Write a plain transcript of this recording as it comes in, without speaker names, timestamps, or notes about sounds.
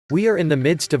We are in the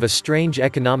midst of a strange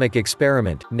economic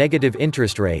experiment: negative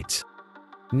interest rates.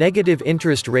 Negative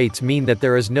interest rates mean that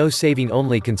there is no saving,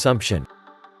 only consumption.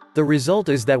 The result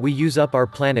is that we use up our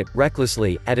planet,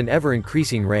 recklessly, at an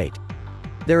ever-increasing rate.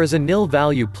 There is a nil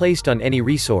value placed on any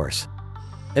resource.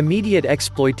 Immediate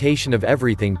exploitation of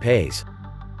everything pays.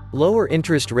 Lower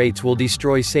interest rates will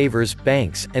destroy savers,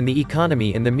 banks, and the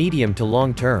economy in the medium to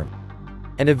long term.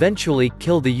 And eventually,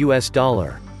 kill the US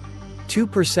dollar.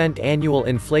 2% annual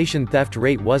inflation theft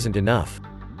rate wasn't enough.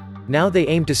 Now they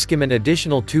aim to skim an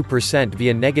additional 2%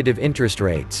 via negative interest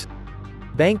rates.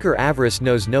 Banker avarice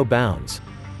knows no bounds.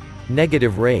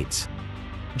 Negative rates.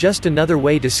 Just another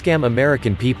way to scam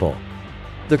American people.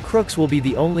 The crooks will be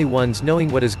the only ones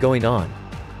knowing what is going on.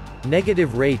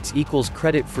 Negative rates equals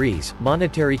credit freeze,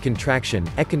 monetary contraction,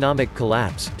 economic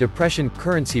collapse, depression,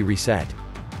 currency reset.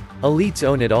 Elites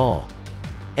own it all.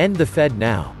 End the Fed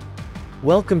now.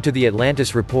 Welcome to the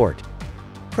Atlantis Report.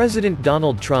 President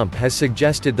Donald Trump has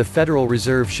suggested the Federal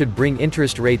Reserve should bring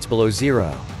interest rates below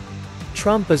zero.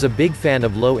 Trump is a big fan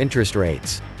of low interest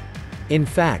rates. In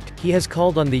fact, he has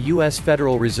called on the US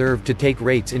Federal Reserve to take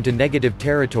rates into negative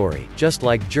territory, just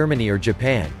like Germany or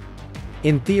Japan.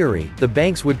 In theory, the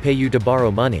banks would pay you to borrow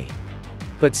money.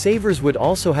 But savers would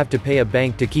also have to pay a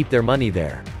bank to keep their money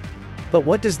there. But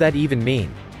what does that even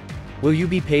mean? Will you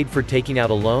be paid for taking out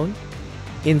a loan?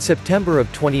 In September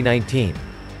of 2019,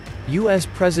 US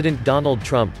President Donald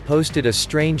Trump posted a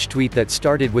strange tweet that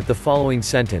started with the following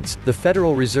sentence: "The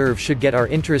Federal Reserve should get our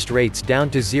interest rates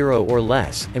down to zero or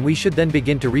less, and we should then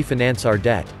begin to refinance our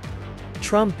debt."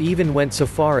 Trump even went so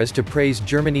far as to praise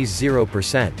Germany's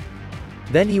 0%.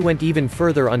 Then he went even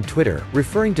further on Twitter,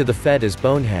 referring to the Fed as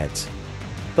boneheads.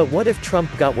 But what if Trump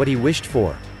got what he wished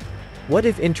for? What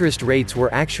if interest rates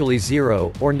were actually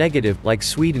zero, or negative, like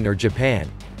Sweden or Japan?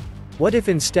 What if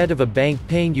instead of a bank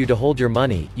paying you to hold your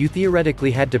money, you theoretically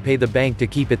had to pay the bank to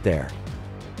keep it there?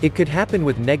 It could happen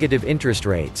with negative interest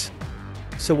rates.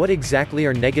 So what exactly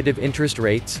are negative interest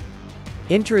rates?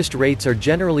 Interest rates are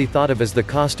generally thought of as the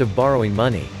cost of borrowing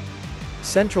money.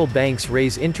 Central banks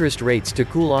raise interest rates to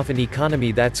cool off an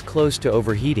economy that's close to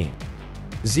overheating.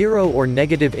 Zero or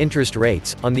negative interest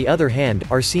rates, on the other hand,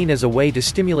 are seen as a way to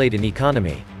stimulate an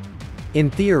economy.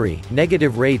 In theory,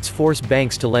 negative rates force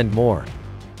banks to lend more.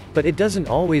 But it doesn't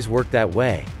always work that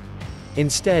way.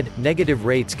 Instead, negative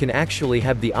rates can actually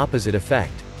have the opposite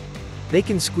effect. They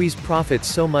can squeeze profits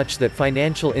so much that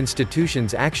financial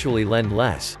institutions actually lend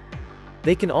less.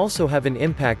 They can also have an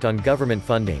impact on government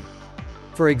funding.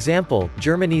 For example,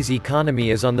 Germany's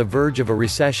economy is on the verge of a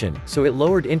recession, so it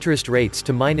lowered interest rates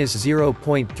to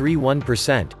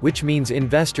 -0.31%, which means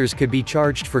investors could be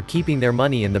charged for keeping their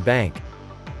money in the bank.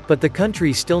 But the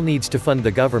country still needs to fund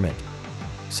the government.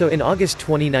 So in August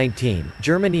 2019,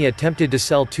 Germany attempted to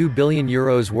sell €2 billion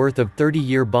worth of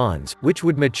 30-year bonds, which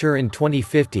would mature in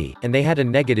 2050, and they had a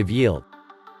negative yield.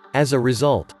 As a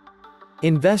result,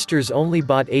 investors only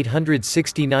bought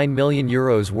 €869 million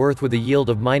worth with a yield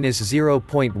of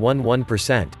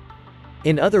 -0.11%.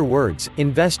 In other words,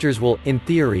 investors will, in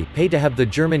theory, pay to have the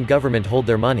German government hold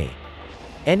their money.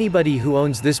 Anybody who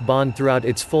owns this bond throughout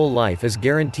its full life is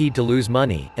guaranteed to lose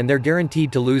money, and they're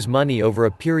guaranteed to lose money over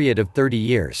a period of 30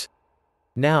 years.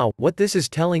 Now, what this is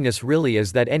telling us really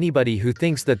is that anybody who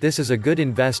thinks that this is a good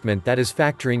investment that is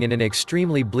factoring in an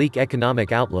extremely bleak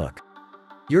economic outlook.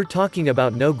 You're talking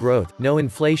about no growth, no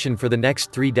inflation for the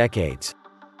next 3 decades.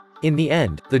 In the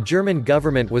end, the German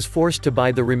government was forced to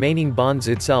buy the remaining bonds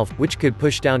itself, which could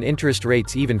push down interest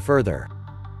rates even further.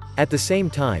 At the same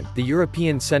time, the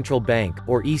European Central Bank,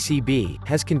 or ECB,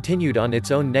 has continued on its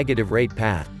own negative rate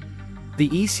path. The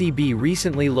ECB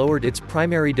recently lowered its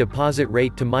primary deposit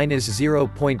rate to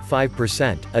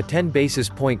 -0.5%, a 10 basis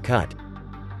point cut.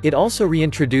 It also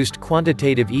reintroduced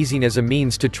quantitative easing as a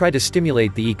means to try to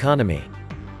stimulate the economy.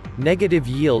 Negative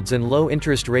yields and low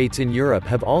interest rates in Europe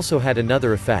have also had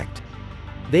another effect.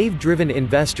 They've driven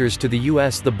investors to the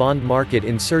US, the bond market,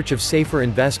 in search of safer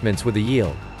investments with a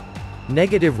yield.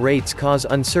 Negative rates cause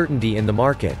uncertainty in the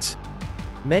markets.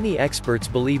 Many experts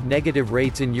believe negative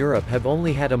rates in Europe have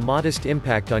only had a modest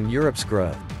impact on Europe's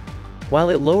growth. While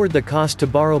it lowered the cost to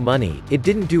borrow money, it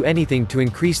didn't do anything to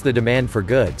increase the demand for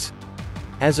goods.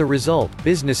 As a result,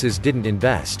 businesses didn't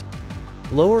invest.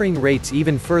 Lowering rates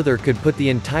even further could put the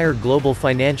entire global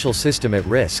financial system at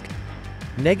risk.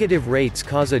 Negative rates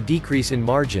cause a decrease in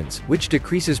margins, which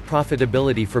decreases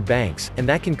profitability for banks, and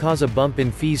that can cause a bump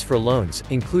in fees for loans,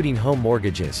 including home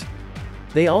mortgages.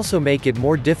 They also make it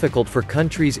more difficult for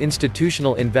countries'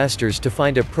 institutional investors to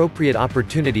find appropriate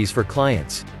opportunities for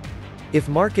clients. If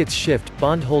markets shift,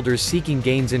 bondholders seeking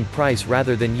gains in price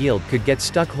rather than yield could get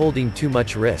stuck holding too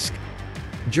much risk.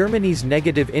 Germany's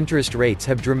negative interest rates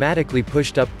have dramatically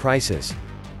pushed up prices.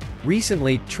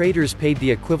 Recently, traders paid the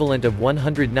equivalent of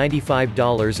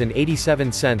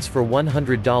 $195.87 for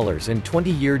 $100 in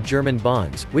 20-year German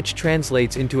bonds, which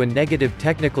translates into a negative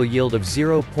technical yield of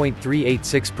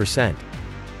 0.386%.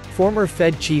 Former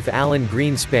Fed chief Alan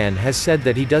Greenspan has said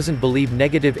that he doesn't believe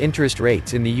negative interest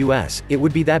rates in the US, it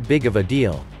would be that big of a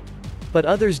deal. But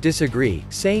others disagree,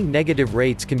 saying negative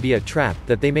rates can be a trap,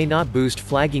 that they may not boost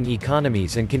flagging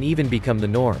economies and can even become the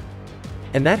norm.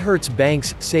 And that hurts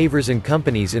banks, savers and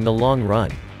companies in the long run.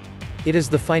 It is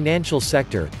the financial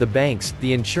sector, the banks,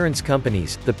 the insurance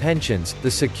companies, the pensions,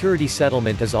 the security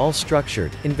settlement is all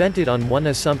structured, invented on one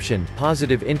assumption: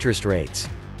 positive interest rates.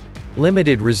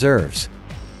 Limited reserves.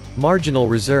 Marginal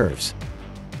reserves.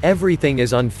 Everything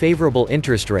is on favorable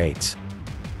interest rates.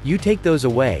 You take those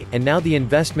away, and now the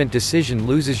investment decision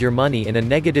loses your money in a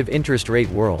negative interest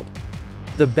rate world.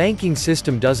 The banking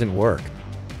system doesn't work.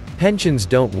 Pensions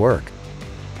don't work.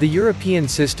 The European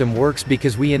system works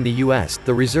because we in the US,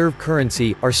 the reserve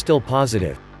currency, are still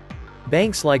positive.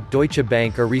 Banks like Deutsche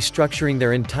Bank are restructuring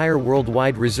their entire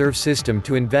worldwide reserve system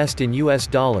to invest in US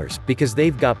dollars, because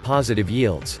they've got positive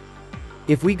yields.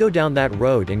 If we go down that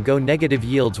road and go negative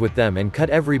yields with them and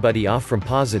cut everybody off from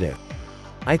positive,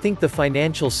 I think the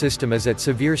financial system is at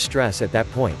severe stress at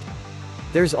that point.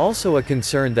 There's also a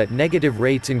concern that negative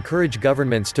rates encourage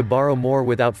governments to borrow more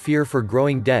without fear for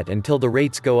growing debt until the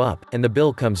rates go up, and the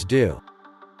bill comes due.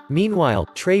 Meanwhile,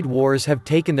 trade wars have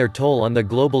taken their toll on the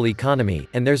global economy,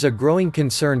 and there's a growing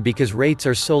concern because rates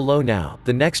are so low now,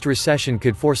 the next recession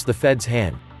could force the Fed's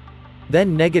hand.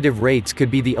 Then negative rates could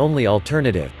be the only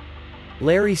alternative.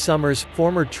 Larry Summers,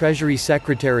 former Treasury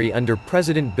Secretary under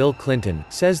President Bill Clinton,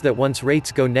 says that once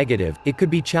rates go negative, it could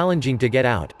be challenging to get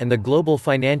out, and the global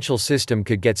financial system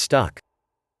could get stuck.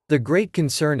 The great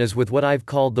concern is with what I've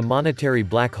called the monetary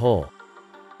black hole.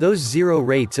 Those zero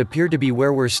rates appear to be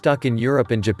where we're stuck in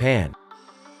Europe and Japan.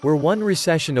 We're one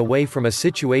recession away from a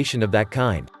situation of that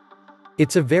kind.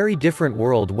 It's a very different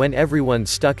world when everyone's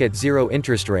stuck at zero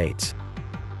interest rates.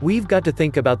 We've got to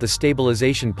think about the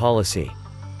stabilization policy.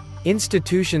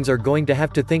 Institutions are going to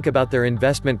have to think about their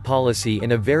investment policy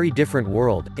in a very different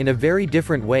world, in a very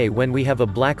different way when we have a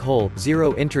black hole,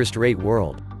 zero interest rate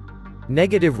world.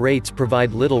 Negative rates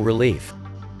provide little relief.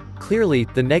 Clearly,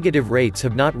 the negative rates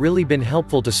have not really been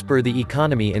helpful to spur the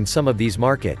economy in some of these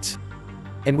markets.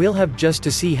 And we'll have just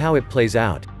to see how it plays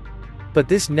out. But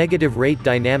this negative rate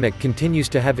dynamic continues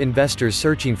to have investors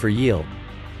searching for yield.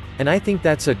 And I think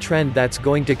that's a trend that's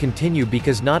going to continue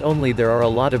because not only there are a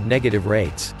lot of negative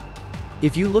rates.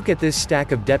 If you look at this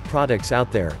stack of debt products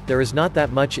out there, there is not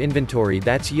that much inventory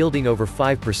that's yielding over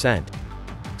 5%.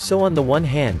 So on the one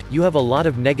hand, you have a lot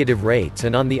of negative rates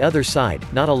and on the other side,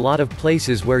 not a lot of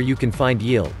places where you can find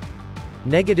yield.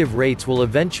 Negative rates will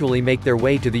eventually make their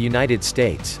way to the United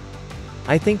States.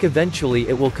 I think eventually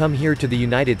it will come here to the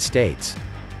United States.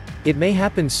 It may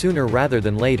happen sooner rather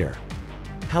than later.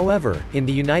 However, in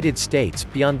the United States,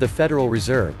 beyond the Federal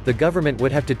Reserve, the government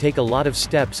would have to take a lot of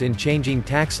steps in changing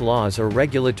tax laws or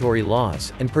regulatory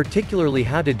laws, and particularly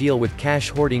how to deal with cash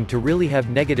hoarding to really have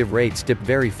negative rates dip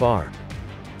very far.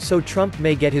 So Trump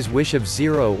may get his wish of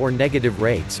zero or negative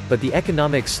rates, but the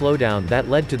economic slowdown that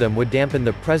led to them would dampen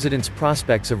the president's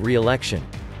prospects of re-election.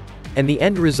 And the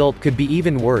end result could be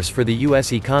even worse for the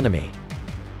US economy.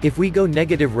 If we go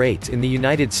negative rates in the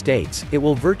United States, it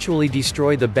will virtually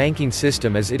destroy the banking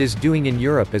system as it is doing in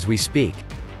Europe as we speak.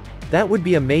 That would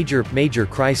be a major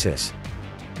crisis.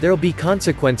 There'll be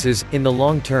consequences, in the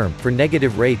long term, for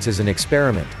negative rates as an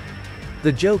experiment.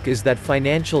 The joke is that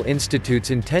financial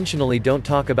institutes intentionally don't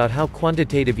talk about how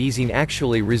quantitative easing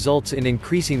actually results in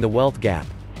increasing the wealth gap.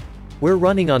 We're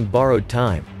running on borrowed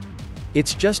time.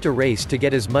 It's just a race to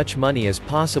get as much money as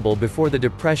possible before the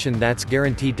depression that's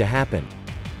guaranteed to happen.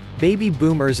 Baby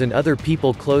boomers and other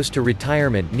people close to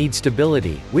retirement need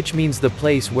stability, which means the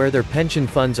place where their pension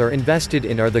funds are invested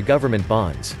in are the government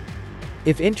bonds.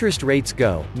 If interest rates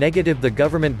go negative, the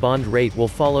government bond rate will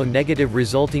follow negative,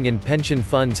 resulting in pension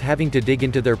funds having to dig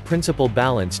into their principal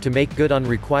balance to make good on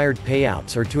required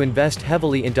payouts or to invest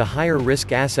heavily into higher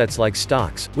risk assets like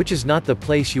stocks, which is not the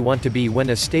place you want to be when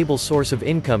a stable source of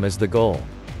income is the goal.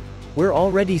 We're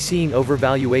already seeing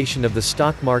overvaluation of the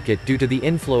stock market due to the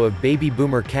inflow of baby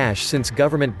boomer cash, since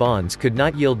government bonds could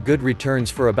not yield good returns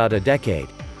for about a decade.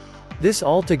 This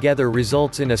altogether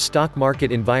results in a stock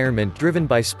market environment driven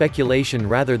by speculation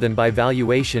rather than by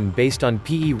valuation based on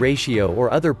PE ratio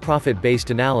or other profit-based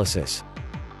analysis.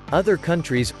 Other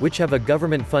countries, which have a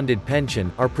government-funded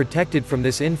pension, are protected from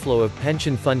this inflow of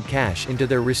pension fund cash into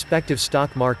their respective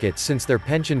stock markets since their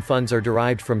pension funds are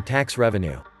derived from tax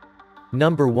revenue.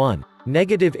 Number 1.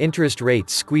 Negative interest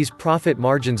rates squeeze profit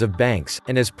margins of banks,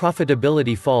 and as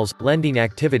profitability falls, lending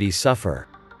activities suffer.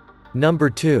 Number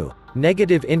 2.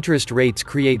 Negative interest rates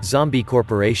create zombie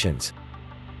corporations.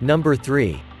 Number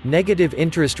 3. Negative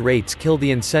interest rates kill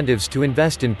the incentives to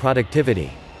invest in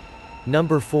productivity.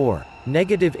 Number 4.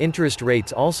 Negative interest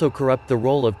rates also corrupt the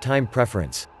role of time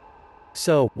preference.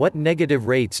 So, what negative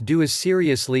rates do is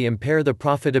seriously impair the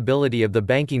profitability of the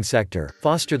banking sector,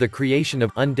 foster the creation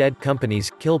of undead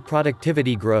companies, kill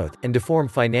productivity growth, and deform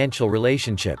financial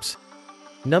relationships.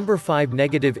 Number 5.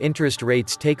 Negative interest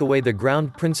rates take away the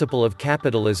ground principle of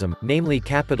capitalism, namely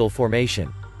capital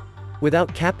formation.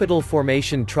 Without capital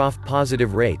formation, trough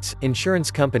positive rates,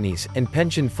 insurance companies, and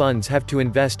pension funds have to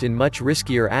invest in much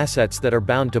riskier assets that are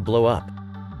bound to blow up.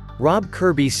 Rob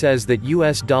Kirby says that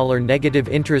US dollar negative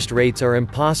interest rates are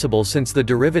impossible since the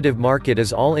derivative market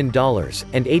is all in dollars,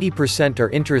 and 80%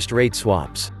 are interest rate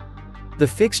swaps. The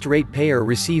fixed rate payer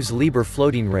receives LIBOR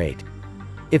floating rate.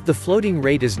 If the floating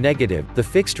rate is negative, the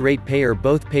fixed rate payer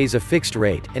both pays a fixed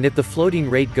rate, and if the floating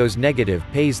rate goes negative,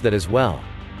 pays that as well.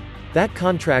 That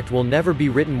contract will never be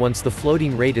written once the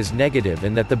floating rate is negative,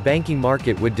 and that the banking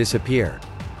market would disappear.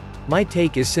 My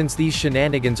take is, since these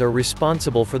shenanigans are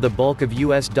responsible for the bulk of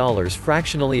US dollars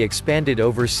fractionally expanded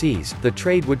overseas, the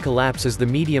trade would collapse as the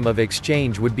medium of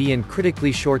exchange would be in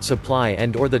critically short supply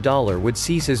and/or the dollar would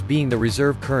cease as being the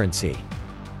reserve currency.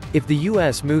 If the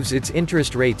US moves its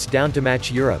interest rates down to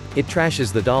match Europe, it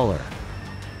trashes the dollar.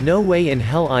 No way in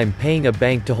hell I'm paying a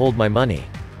bank to hold my money.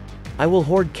 I will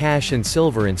hoard cash and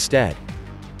silver instead.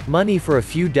 Money for a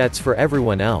few, debts for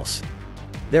everyone else.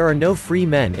 There are no free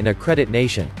men in a credit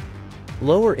nation.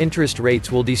 Lower interest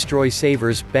rates will destroy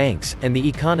savers, banks, and the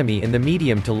economy in the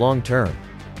medium to long term.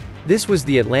 This was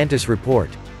the Atlantis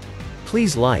Report.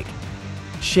 Please like,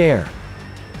 share,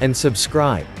 and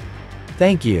subscribe.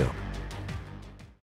 Thank you.